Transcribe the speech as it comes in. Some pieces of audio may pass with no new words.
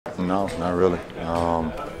No, not really.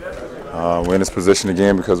 We're in this position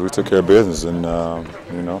again because we took care of business, and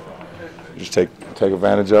just take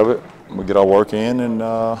advantage of it. We get our work in, and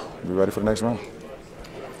be ready for the next round.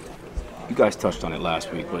 You guys touched on it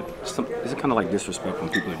last week, but is it kind of like disrespect when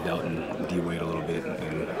people are doubting D-Wade a little bit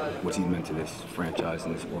and what he's meant to this franchise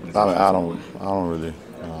and this organization? I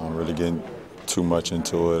don't really get too much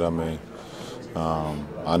into it. I mean,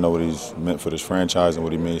 I know what he's meant for this franchise and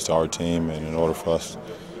what he means to our team, and in order for us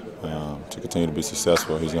to continue to be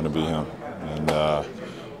successful, he's going to be him. And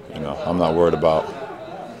I'm not worried about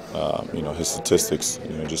his statistics.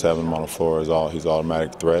 Just having him on the floor he's an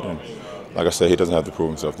automatic threat. And like I said, he doesn't have to prove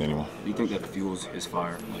himself to anyone. Do you think that fuels his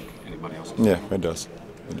fire like anybody else? Yeah, it does.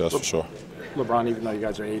 It does for sure. LeBron, even though you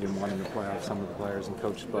guys are 8-1 in the playoffs, some of the players and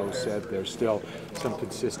Coach Spo said there's still some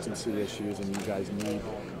consistency issues and you guys need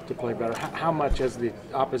to play better. How much, as the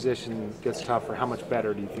opposition gets tougher, how much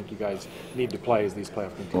better do you think you guys need to play as these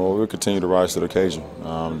playoffs continue? Well, we'll continue to rise to the occasion.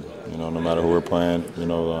 No matter who we're playing,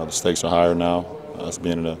 the stakes are higher now, us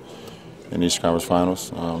being in the Eastern Conference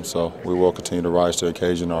Finals. So we will continue to rise to the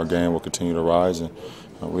occasion. Our game will continue to rise, and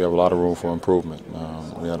we have a lot of room for improvement.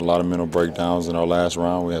 We had a lot of mental breakdowns in our last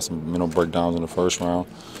round. We had some mental breakdowns in the first round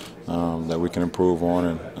that we can improve on,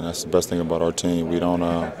 and that's the best thing about our team. We don't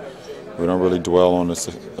really dwell on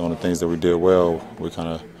the things that we did well.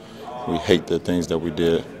 We hate the things that we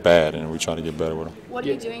did bad, and we try to get better with them. What are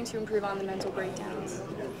you doing to improve on the mental breakdowns?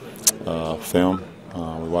 Film.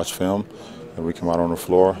 We watch film, and we come out on the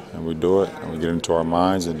floor, and we do it, and we get into our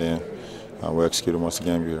minds, and then we execute it once the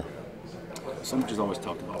game here. So much is always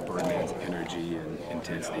talked about Birdman's energy and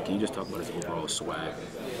intensity. Can you just talk about his overall swag?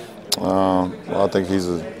 Well, I think he's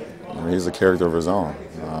a character of his own.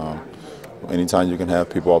 Anytime you can have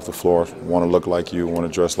people off the floor want to look like you, want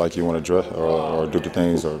to dress like you, want to dress or do the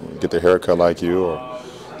things or get their hair cut like you, or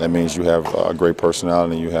that means you have a great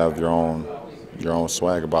personality and you have your own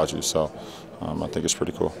swag about you. So I think it's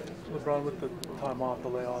pretty cool. LeBron, with the time off, the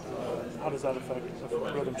layoff, how does that affect a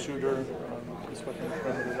rhythm shooter?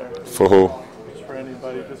 For who? Just for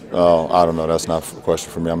anybody. I don't know. That's not a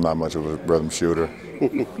question for me. I'm not much of a rhythm shooter.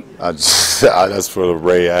 That's for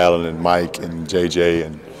Ray Allen and Mike and JJ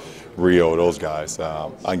and Rio, those guys. I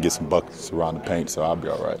can get some buckets around the paint, so I'll be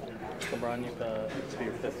all right. LeBron, you've to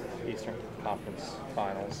your 5th Eastern Conference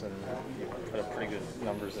Finals, and you put up pretty good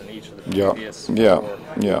numbers in each of the previous four.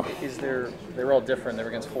 Yeah. They're all different. They were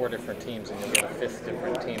against 4 different teams, and you'll get a 5th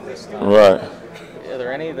different team this time. Right. Are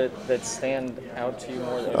there any that stand out to you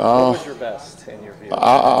more? What was your best in your view?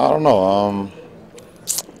 I don't know.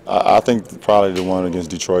 I think probably the one against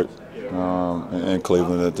Detroit and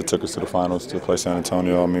Cleveland that took us to the finals to play San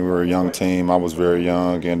Antonio. I mean, we were a young team. I was very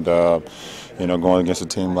young, and going against a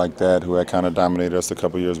team like that who had kind of dominated us a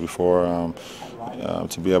couple years before,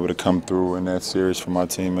 to be able to come through in that series for my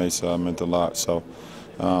teammates meant a lot. So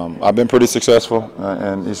I've been pretty successful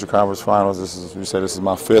in Eastern Conference Finals. This is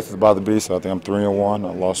my 5th about to be, so I think I'm 3-1.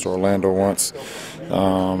 I lost to Orlando once,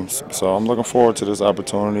 so I'm looking forward to this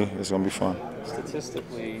opportunity. It's going to be fun.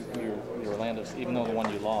 Statistically, your Orlando's, even though the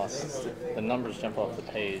one you lost, the numbers jump off the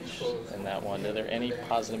page in that one. Are there any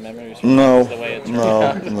positive memories from the way it turned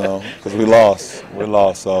out? No, because we lost. We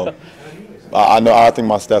lost. So I think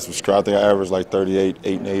my stats were screwed. I think I averaged like 38,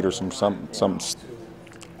 8 and 8 or something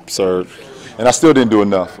absurd. And I still didn't do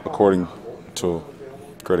enough, according to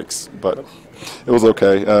critics. But it was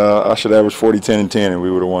okay. I should average 40, 10, and 10, and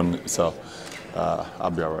we would have won. So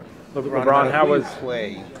I'll be all right. LeBron, how was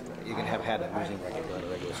play? You can have had a losing record during the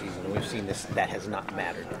regular season, and we've seen that has not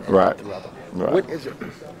mattered. Right. What is it?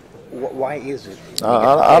 Why is it?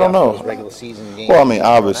 I don't know. Regular season games. Well, I mean,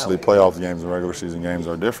 obviously, playoff games and regular season games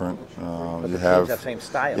are different. You have that same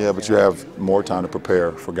style. Yeah, but you have more time to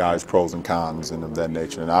prepare for guys' pros and cons and of that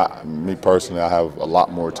nature. And me personally, I have a lot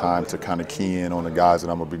more time to kind of key in on the guys that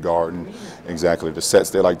I'm gonna be guarding. Exactly, the sets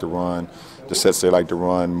they like to run. The sets they like to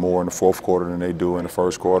run more in the 4th quarter than they do in the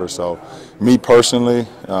 1st quarter. So, me personally,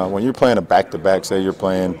 when you're playing a back-to-back, say you're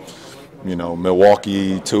playing,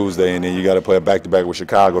 Milwaukee Tuesday, and then you got to play a back-to-back with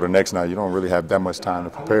Chicago the next night, you don't really have that much time to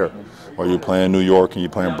prepare. Or you're playing New York and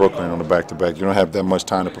you're playing Brooklyn on the back-to-back, you don't have that much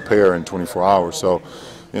time to prepare in 24 hours. So,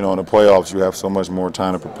 in the playoffs, you have so much more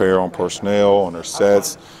time to prepare on personnel, on their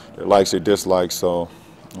sets, their likes, their dislikes. So,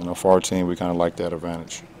 for our team, we kind of like that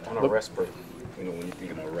advantage. On a rest break, when you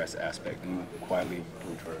think of the rest aspect, do you quietly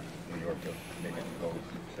root for New York to maybe go?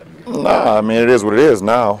 Nah, I mean, it is what it is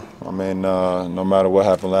now. I mean, no matter what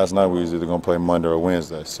happened last night, we was either going to play Monday or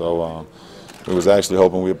Wednesday. So we was actually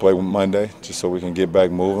hoping we'd play Monday just so we can get back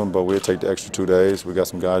moving, but we'll take the extra 2 days. We got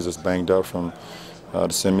some guys that's banged up from the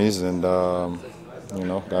semis, and you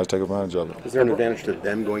know, guys take advantage of it. Is there an advantage to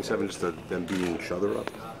them going 7, just to them beating each other up?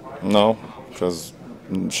 No, because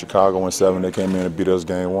Chicago went 7, they came in and beat us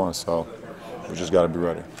game 1, so we just got to be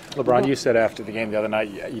ready. LeBron, you said after the game the other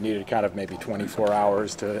night you needed kind of maybe 24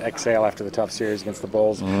 hours to exhale after the tough series against the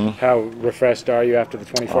Bulls. How refreshed are you after the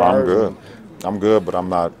 24 hours? I'm good. I'm good, but I'm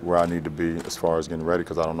not where I need to be as far as getting ready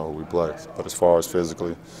because I don't know who we play. But as far as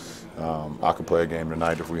physically, I could play a game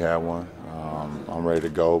tonight if we had one. I'm ready to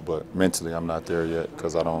go, but mentally I'm not there yet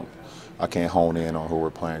because I can't hone in on who we're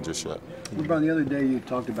playing just yet. LeBron, the other day you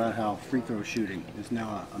talked about how free throw shooting is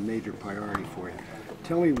now a major priority for you.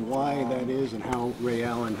 Tell me why that is and how Ray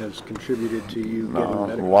Allen has contributed to you getting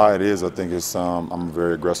better. Why it is, I think it's I'm a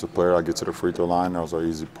very aggressive player. I get to the free throw line. Those are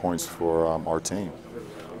easy points for our team,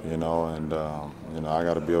 you know, and you know, I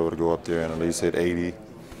got to be able to go up there and at least hit 80,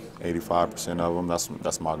 85% of them.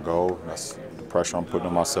 That's my goal. That's the pressure I'm putting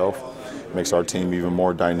on myself. Makes our team even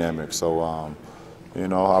more dynamic. So, you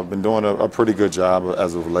know, I've been doing a pretty good job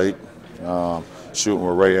as of late. Shooting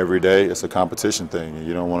with Ray every day, it's a competition thing. And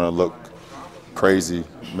you don't want to look crazy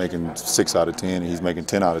making 6 out of 10, and he's making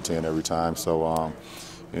 10 out of 10 every time. So,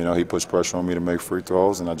 you know, he puts pressure on me to make free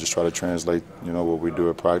throws, and I just try to translate, you know, what we do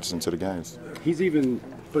at practice into the games. He's even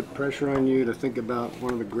put pressure on you to think about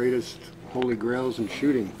one of the greatest holy grails in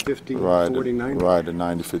shooting, 50, 40, 90. Right, the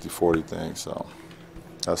 90, 50, 40 thing. So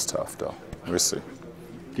that's tough, though. We'll see.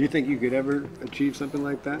 Do you think you could ever achieve something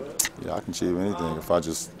like that? Yeah, I can achieve anything if I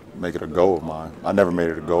just make it a goal of mine. I never made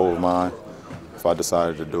it a goal of mine. If I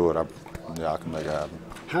decided to do it, I can make it happen.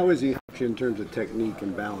 How is he in terms of technique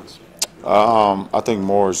and balance? I think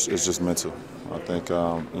more is just mental. I think,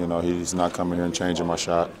 you know, he's not coming here and changing my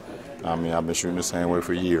shot. I mean, I've been shooting the same way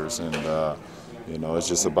for years, and, you know, it's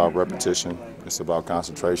just about repetition. It's about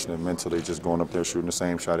concentration and mentally just going up there shooting the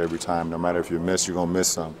same shot every time. No matter if you miss, you're going to miss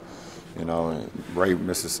some. You know, Ray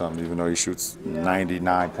misses something, even though he shoots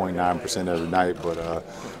 99.9% every night, but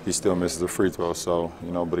he still misses a free throw. So,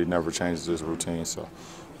 you know, but he never changes his routine. So,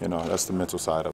 you know, that's the mental side of it.